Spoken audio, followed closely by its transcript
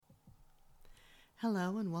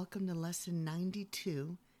Hello and welcome to Lesson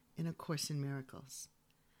 92 in A Course in Miracles.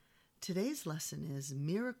 Today's lesson is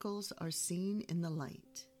Miracles are seen in the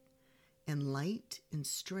light, and light and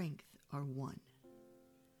strength are one.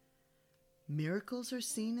 Miracles are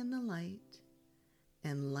seen in the light,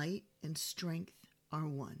 and light and strength are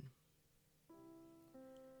one.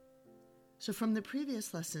 So from the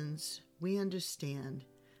previous lessons, we understand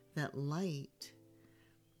that light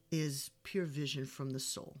is pure vision from the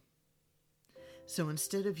soul. So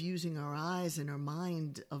instead of using our eyes and our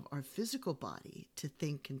mind of our physical body to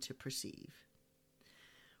think and to perceive,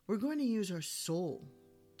 we're going to use our soul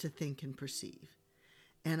to think and perceive.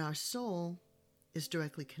 And our soul is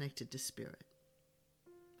directly connected to spirit.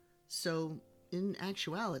 So in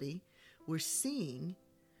actuality, we're seeing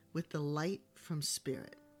with the light from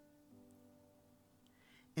spirit.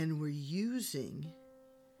 And we're using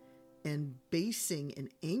and basing and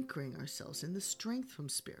anchoring ourselves in the strength from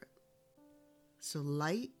spirit. So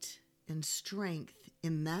light and strength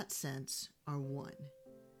in that sense are one.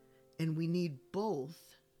 And we need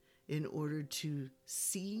both in order to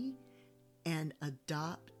see and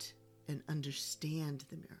adopt and understand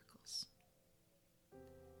the miracles.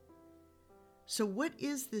 So what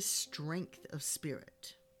is this strength of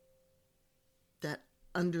spirit that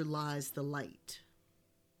underlies the light?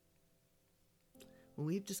 Well,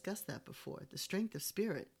 we've discussed that before. The strength of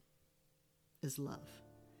spirit is love.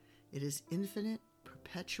 It is infinite,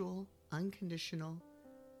 perpetual, unconditional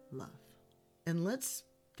love. And let's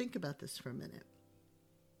think about this for a minute.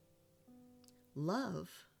 Love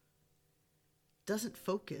doesn't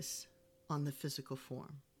focus on the physical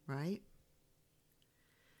form, right?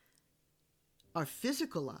 Our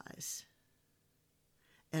physical eyes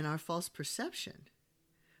and our false perception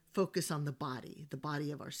focus on the body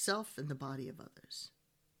of ourself and the body of others.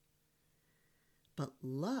 But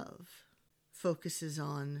love focuses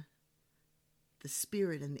on the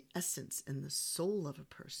spirit and the essence and the soul of a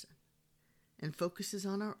person, and focuses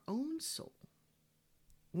on our own soul.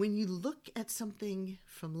 When you look at something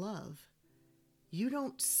from love, you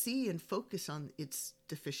don't see and focus on its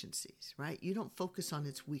deficiencies, right? You don't focus on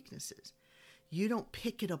its weaknesses. You don't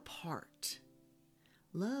pick it apart.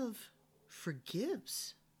 Love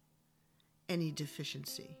forgives any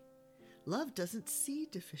deficiency. Love doesn't see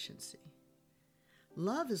deficiency.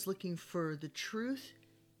 Love is looking for the truth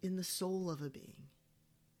in the soul of a being.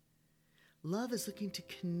 Love is looking to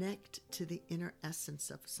connect to the inner essence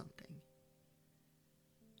of something.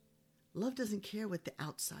 Love doesn't care what the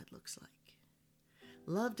outside looks like.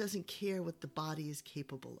 Love doesn't care what the body is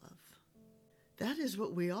capable of. That is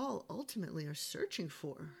what we all ultimately are searching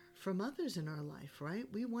for from others in our life, right?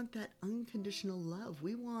 We want that unconditional love.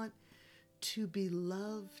 We want to be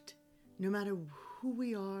loved no matter who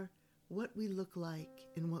we are, what we look like,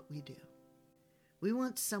 and what we do. We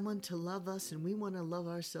want someone to love us, and we want to love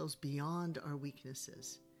ourselves beyond our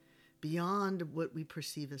weaknesses, beyond what we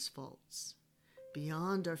perceive as faults,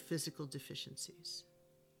 beyond our physical deficiencies.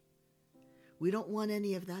 We don't want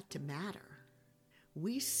any of that to matter.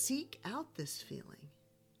 We seek out this feeling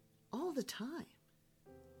all the time.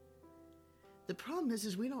 The problem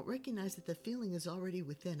is we don't recognize that the feeling is already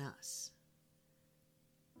within us.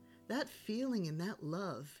 That feeling and that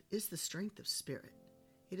love is the strength of spirit.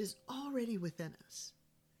 It is already within us.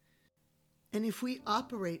 And if we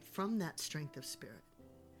operate from that strength of spirit,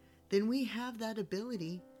 then we have that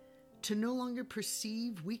ability to no longer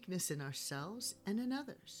perceive weakness in ourselves and in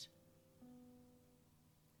others.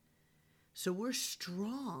 So we're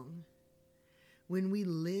strong when we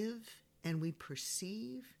live and we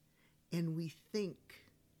perceive and we think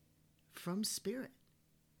from spirit.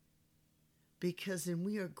 Because then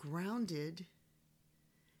we are grounded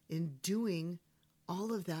in doing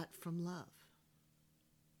all of that from love.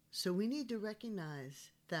 So we need to recognize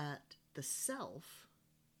that the self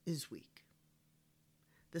is weak.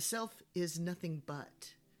 The self is nothing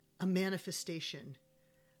but a manifestation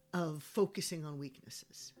of focusing on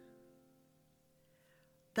weaknesses.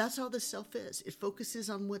 That's all the self is. It focuses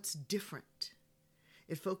on what's different.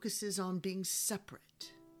 It focuses on being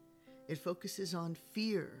separate. It focuses on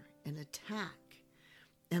fear and attack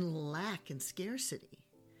and lack and scarcity.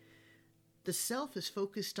 The self is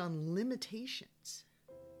focused on limitations.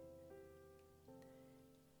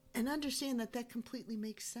 And understand that that completely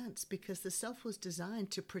makes sense because the self was designed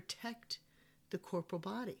to protect the corporal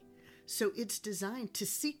body. So it's designed to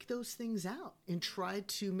seek those things out and try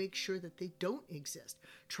to make sure that they don't exist.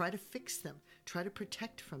 Try to fix them. Try to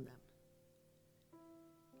protect from them.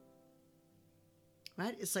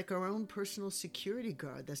 Right? It's like our own personal security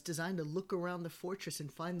guard that's designed to look around the fortress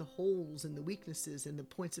and find the holes and the weaknesses and the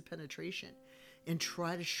points of penetration and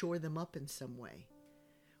try to shore them up in some way.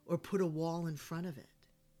 or put a wall in front of it.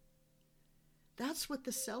 That's what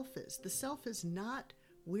the self is. The self is not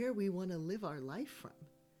where we want to live our life from.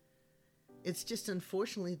 It's just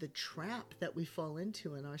unfortunately the trap that we fall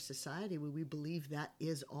into in our society where we believe that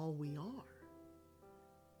is all we are.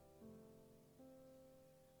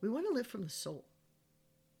 We want to live from the soul.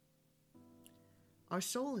 Our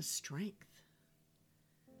soul is strength.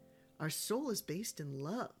 Our soul is based in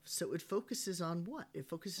love, so it focuses on what? It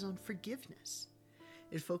focuses on forgiveness.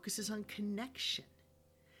 It focuses on connection.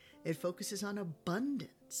 It focuses on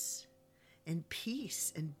abundance and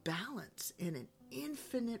peace and balance in an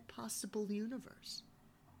infinite possible universe.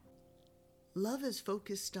 Love is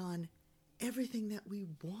focused on everything that we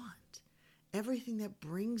want, everything that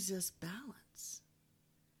brings us balance.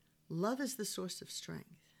 Love is the source of strength.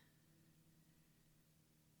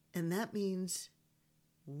 And that means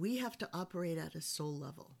we have to operate at a soul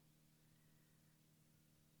level.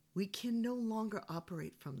 We can no longer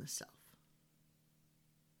operate from the self.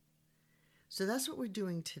 So that's what we're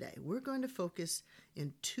doing today. We're going to focus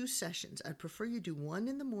in 2 sessions. I'd prefer you do one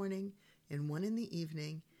in the morning and one in the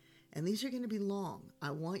evening. And these are going to be long.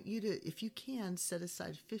 I want you to, if you can, set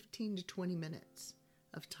aside 15 to 20 minutes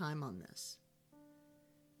of time on this.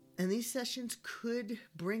 And these sessions could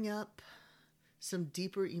bring up some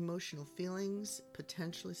deeper emotional feelings,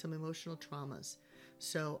 potentially some emotional traumas.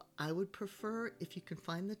 So I would prefer, if you can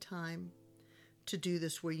find the time, to do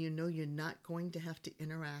this where you know you're not going to have to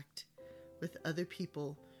interact with other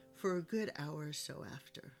people for a good hour or so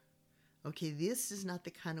after. Okay, this is not the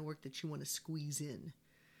kind of work that you want to squeeze in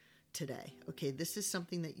today. Okay, this is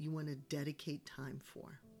something that you want to dedicate time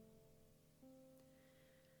for.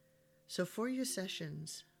 So for your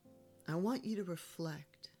sessions, I want you to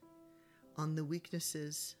reflect on the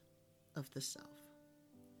weaknesses of the self.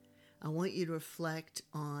 I want you to reflect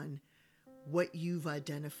on what you've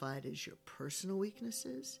identified as your personal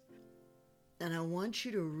weaknesses. And I want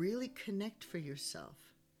you to really connect for yourself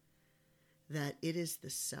that it is the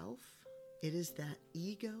self, it is that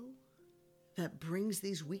ego that brings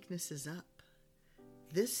these weaknesses up.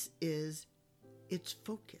 It's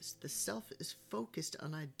focused. The self is focused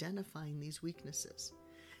on identifying these weaknesses.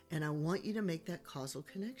 And I want you to make that causal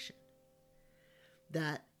connection.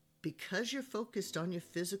 That because you're focused on your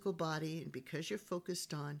physical body and because you're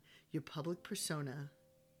focused on your public persona,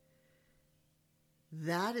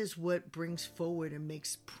 that is what brings forward and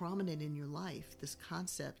makes prominent in your life this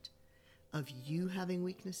concept of you having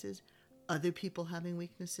weaknesses, other people having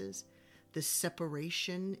weaknesses, the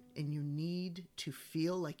separation and your need to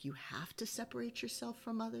feel like you have to separate yourself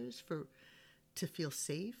from others to feel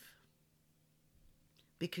safe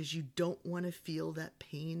because you don't want to feel that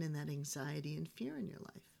pain and that anxiety and fear in your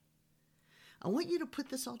life. I want you to put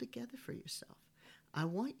this all together for yourself. I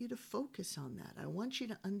want you to focus on that. I want you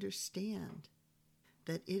to understand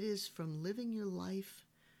that it is from living your life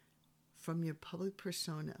from your public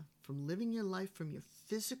persona, from living your life from your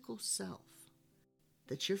physical self,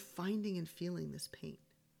 that you're finding and feeling this pain.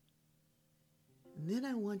 And then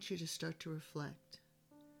I want you to start to reflect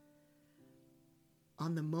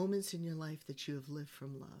on the moments in your life that you have lived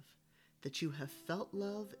from love, that you have felt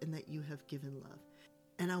love and that you have given love.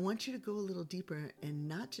 And I want you to go a little deeper and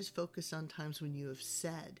not just focus on times when you have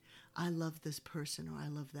said, I love this person or I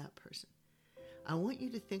love that person. I want you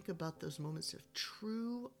to think about those moments of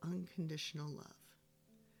true unconditional love.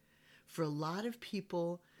 For a lot of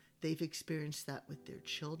people, they've experienced that with their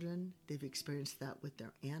children. They've experienced that with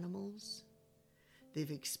their animals. They've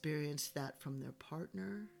experienced that from their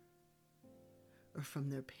partner or from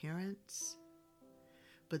their parents.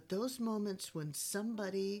 But those moments when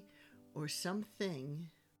somebody or something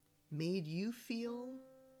made you feel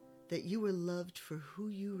that you were loved for who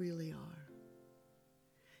you really are.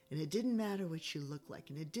 And it didn't matter what you looked like,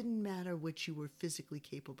 and it didn't matter what you were physically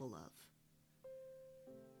capable of.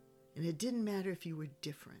 And it didn't matter if you were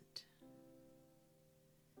different.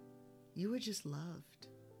 You were just loved.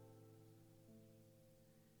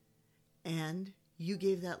 And you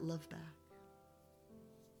gave that love back.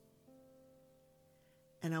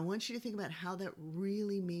 And I want you to think about how that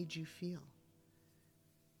really made you feel.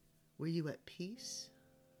 Were you at peace?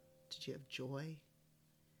 Did you have joy?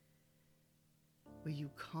 Were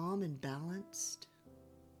you calm and balanced?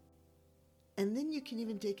 And then you can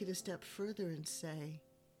even take it a step further and say,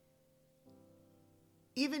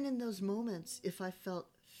 even in those moments, if I felt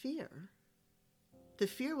fear, the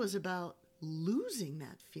fear was about losing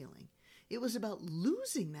that feeling. It was about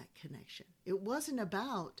losing that connection. It wasn't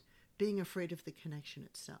about being afraid of the connection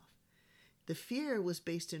itself. The fear was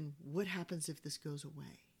based in what happens if this goes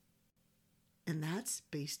away. And that's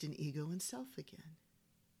based in ego and self again.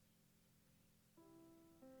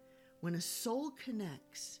 When a soul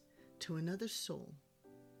connects, to another soul,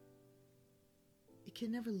 it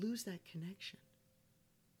can never lose that connection.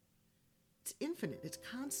 It's infinite, it's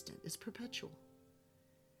constant, it's perpetual.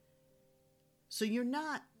 So you're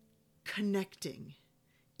not connecting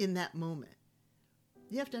in that moment.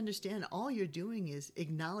 You have to understand all you're doing is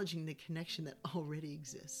acknowledging the connection that already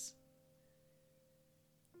exists.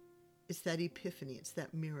 It's that epiphany, it's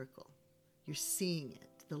that miracle. You're seeing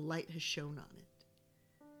it, the light has shone on it.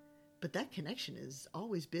 But that connection has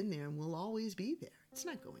always been there and will always be there. It's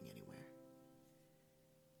not going anywhere.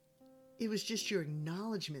 It was just your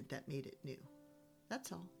acknowledgement that made it new.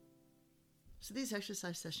 That's all. So these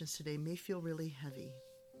exercise sessions today may feel really heavy,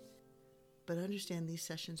 but understand these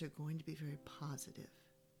sessions are going to be very positive.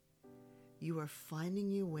 You are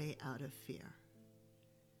finding your way out of fear,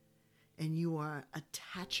 and you are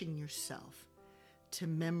attaching yourself to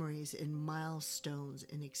memories and milestones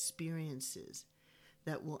and experiences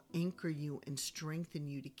that will anchor you and strengthen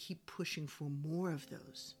you to keep pushing for more of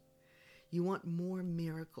those. You want more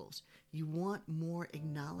miracles. You want more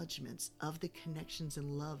acknowledgments of the connections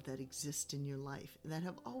and love that exist in your life that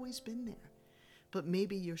have always been there. But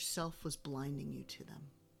maybe yourself was blinding you to them.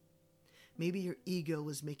 Maybe your ego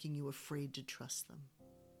was making you afraid to trust them.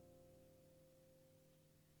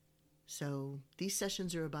 So these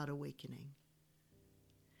sessions are about awakening.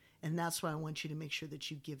 And that's why I want you to make sure that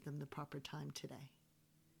you give them the proper time today.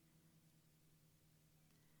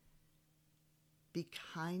 Be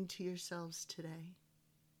kind to yourselves today.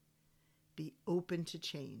 Be open to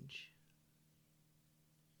change.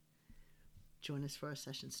 Join us for our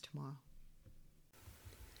sessions tomorrow.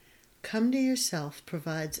 Come to Yourself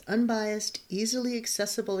provides unbiased, easily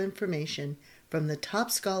accessible information from the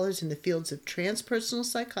top scholars in the fields of transpersonal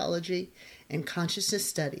psychology and consciousness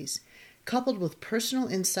studies, coupled with personal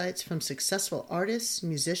insights from successful artists,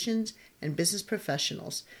 musicians, and business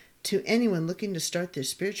professionals to anyone looking to start their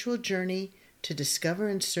spiritual journey to discover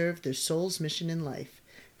and serve their soul's mission in life.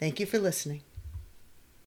 Thank you for listening.